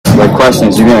the question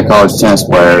is, you've been a college tennis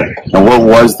player, and what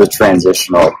was the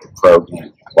transitional pro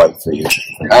game like for you?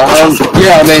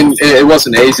 Yeah, I mean, it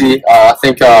wasn't easy. I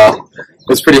think it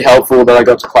was pretty helpful that I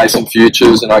got to play some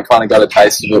futures, and I kind of got a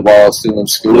taste of it while I was still in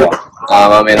school.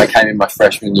 I mean, I came in my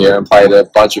freshman year and played a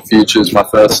bunch of futures my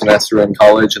first semester in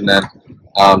college, and then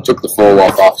took the fall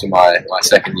off after my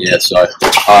second year. So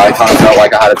I kind of felt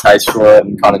like I had a taste for it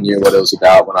and kind of knew what it was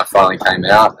about when I finally came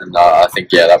out, and I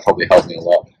think, yeah, that probably helped me a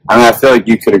lot. I mean, I feel like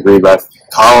you could agree, but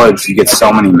college, you get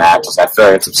so many matches. I feel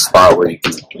like it's a spot where you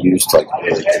can use to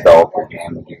really develop your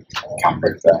game and you kind of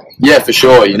break that. Yeah, for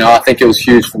sure. You know, I think it was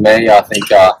huge for me. I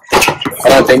think I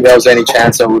don't think there was any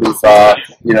chance I would have,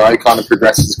 kind of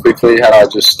progressed as quickly had I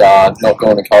just not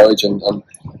gone to college and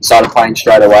started playing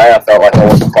straight away. I felt like I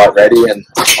wasn't quite ready, and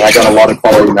I got a lot of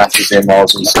quality matches in while I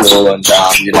was in school. And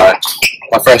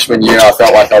my freshman year, I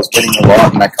felt like I was winning a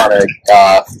lot, and that kind of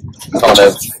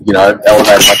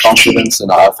elevated my confidence.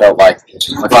 And I felt like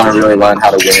I kind of really learned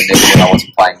how to win even when I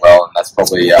wasn't playing well. And that's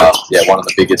probably one of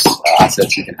the biggest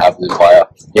assets you can have as a player.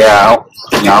 Yeah,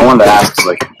 I wanted to ask,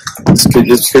 like, this could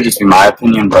just be my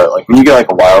opinion, but like when you get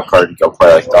like a wild card to go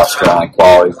play like the Australian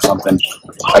quality or something,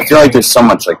 I feel like there's so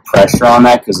much like pressure on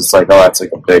that because it's like, oh, that's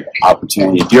like a big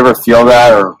opportunity. Do you ever feel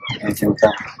that or anything like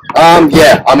that?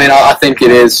 Yeah, I mean, I think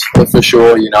it is for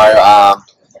sure.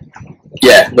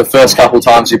 The first couple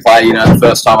times you play, the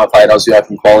first time I played Aussie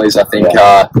Open qualies, I think,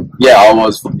 I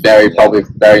was probably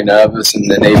very nervous, and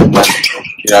then even when,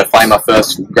 playing my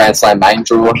first Grand Slam main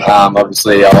draw,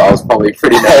 obviously I was probably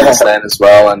pretty nervous then as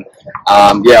well, and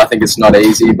I think it's not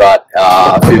easy, but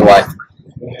I feel like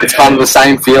it's kind of the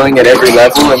same feeling at every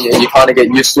level, and you kind of get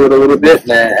used to it a little bit,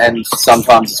 and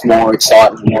sometimes it's more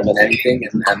exciting more than anything,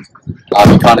 and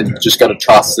you kind of just got to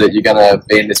trust that you're going to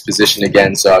be in this position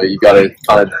again, so you got to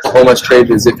kind of almost treat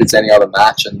it as if it's any other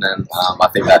match, and then I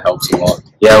think that helps a lot.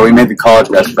 Yeah, we made the college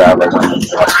best proud by winning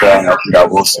the Australian Open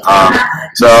doubles.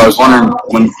 So I was wondering,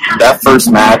 when that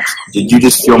first match, did you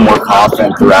just feel more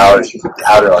confident throughout?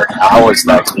 How was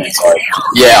that experience like?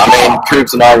 Yeah, I mean,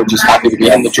 Coops and I were just happy to be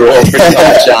in the draw pretty much.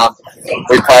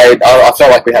 We played, I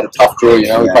felt like we had a tough draw,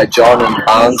 we played John and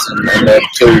Barnes, and they're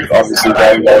two obviously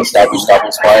very well established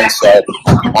doubles players, so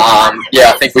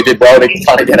I think we did well to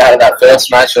kind of get out of that first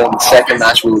match, and the second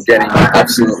match we were getting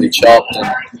absolutely chopped,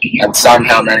 and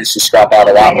somehow managed to scrap out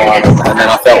of that one, and then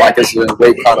I felt like as the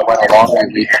week kind of went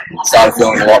along, we started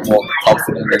feeling a lot more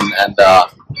confident, and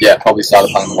probably started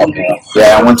playing a lot better.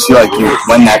 Yeah, and once you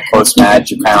win that close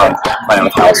match, you're kind of playing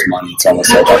with house money. It's almost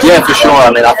like that. Yeah, for sure.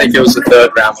 I mean, I think it was the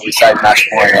third round where we saved match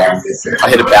point. I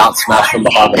hit a bounce smash from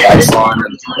behind the baseline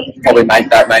and probably made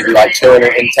that maybe like 2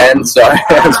 in 10. So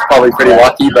it was probably pretty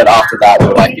lucky. But after that, we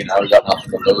were like, we got nothing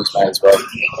to lose. May as well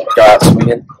go out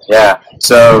swinging. Yeah.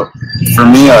 So for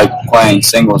me, like playing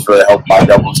singles really helped my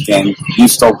doubles game. You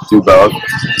still do both.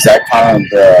 Is that kind of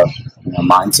the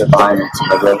mindset behind it?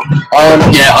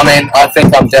 I mean, I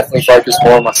think I'm definitely focused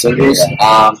more on my singles.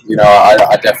 I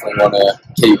definitely want to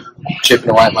keep chipping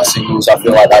away at my singles. I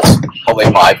feel like that's probably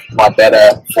my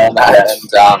better format, and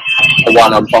the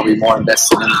one I'm probably more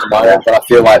invested in at the moment. But I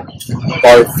feel like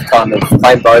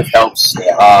playing both helps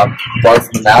both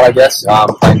of them out, I guess.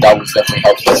 Playing doubles definitely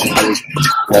helps my singles,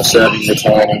 serving,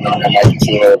 returning, and making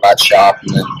sure that's sharp,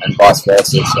 and vice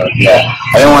versa. So yeah,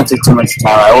 I don't want to take too much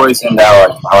time. I always end out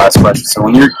like my last question. So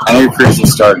I know your career's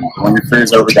just starting. When your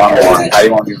career's over down the line, how do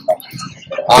you want to do that?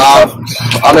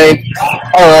 I mean,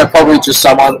 I don't know, probably just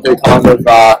someone who kind of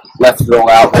left it all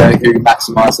out there, who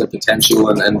maximised their potential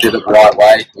and did it the right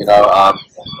way.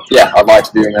 I'd like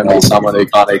to be remembered as someone who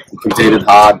kind of competed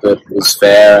hard but was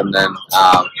fair, and then,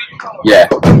 I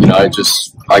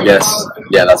guess,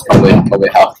 that's probably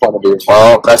how I want to be.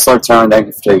 Well, best luck, Tony. Thank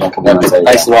you for taking the time.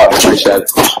 Thanks a lot. I appreciate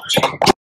it.